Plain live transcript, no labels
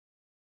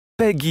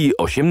PEGI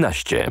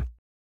 18.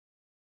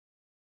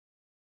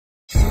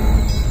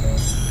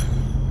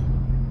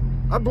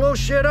 I blow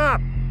shit up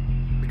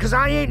because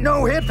I ain't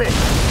no hippie.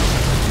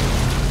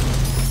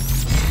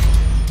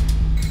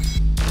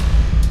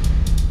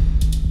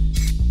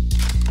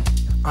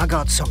 I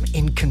got some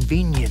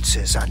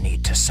inconveniences I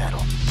need to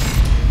settle.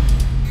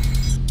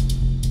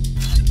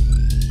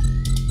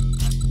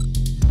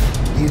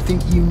 You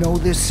think you know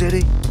this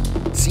city?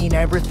 Seen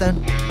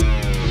everything? Jesus,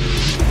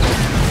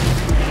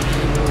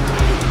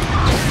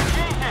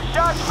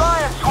 shots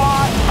fired,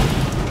 squad!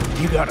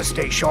 You gotta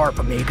stay sharp,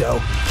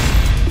 amigo.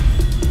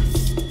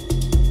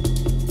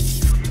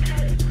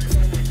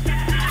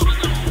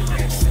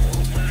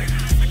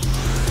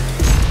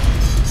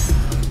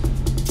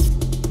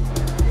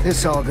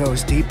 This all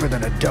goes deeper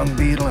than a dung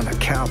beetle and a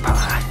cow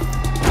pie.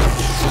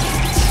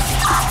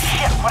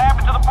 Shit, what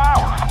happened to the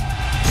power?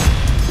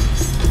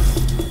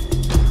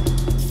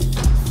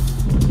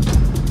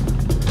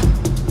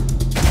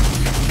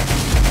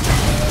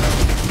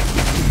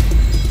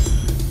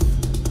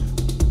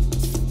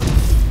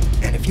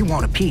 And if you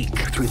want to peek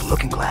through the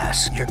looking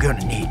glass, you're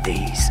gonna need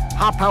these.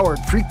 High-powered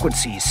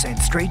frequencies sent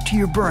straight to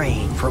your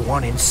brain for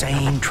one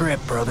insane trip,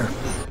 brother.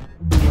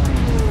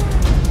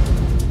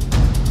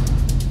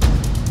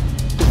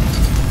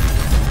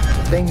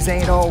 Things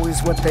ain't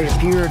always what they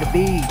appear to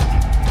be.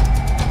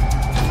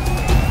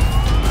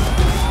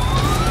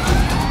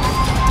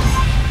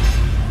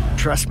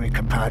 Trust me,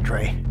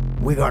 compadre,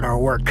 we got our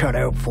work cut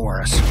out for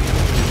us.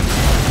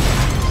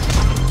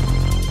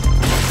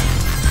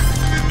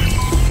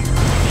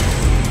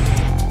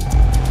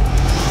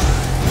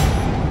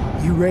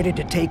 You ready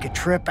to take a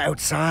trip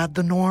outside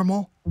the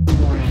normal?